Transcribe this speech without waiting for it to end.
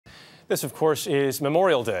This, of course, is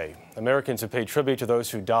Memorial Day. Americans have paid tribute to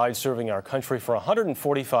those who died serving our country for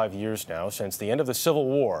 145 years now, since the end of the Civil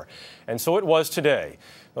War. And so it was today,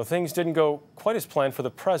 though things didn't go quite as planned for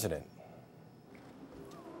the president.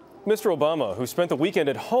 Mr. Obama, who spent the weekend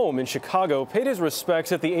at home in Chicago, paid his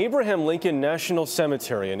respects at the Abraham Lincoln National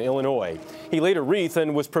Cemetery in Illinois. He laid a wreath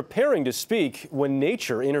and was preparing to speak when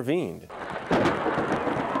nature intervened.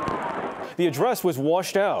 The address was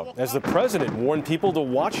washed out as the president warned people to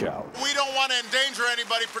watch out. We don't want to endanger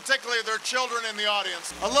anybody, particularly their children in the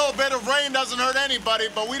audience. A little bit of rain doesn't hurt anybody,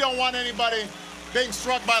 but we don't want anybody being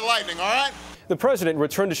struck by lightning, all right? The president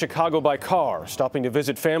returned to Chicago by car, stopping to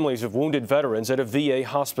visit families of wounded veterans at a VA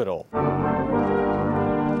hospital.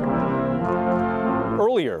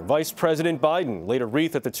 Earlier, Vice President Biden laid a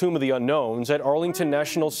wreath at the Tomb of the Unknowns at Arlington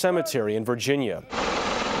National Cemetery in Virginia.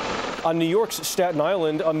 On New York's Staten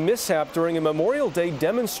Island, a mishap during a Memorial Day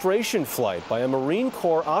demonstration flight by a Marine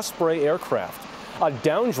Corps Osprey aircraft. A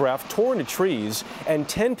downdraft tore into trees, and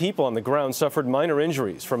 10 people on the ground suffered minor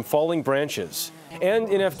injuries from falling branches. And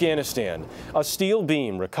in Afghanistan, a steel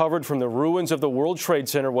beam recovered from the ruins of the World Trade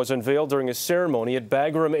Center was unveiled during a ceremony at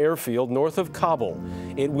Bagram Airfield north of Kabul.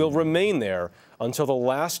 It will remain there until the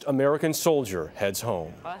last American soldier heads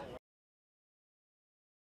home.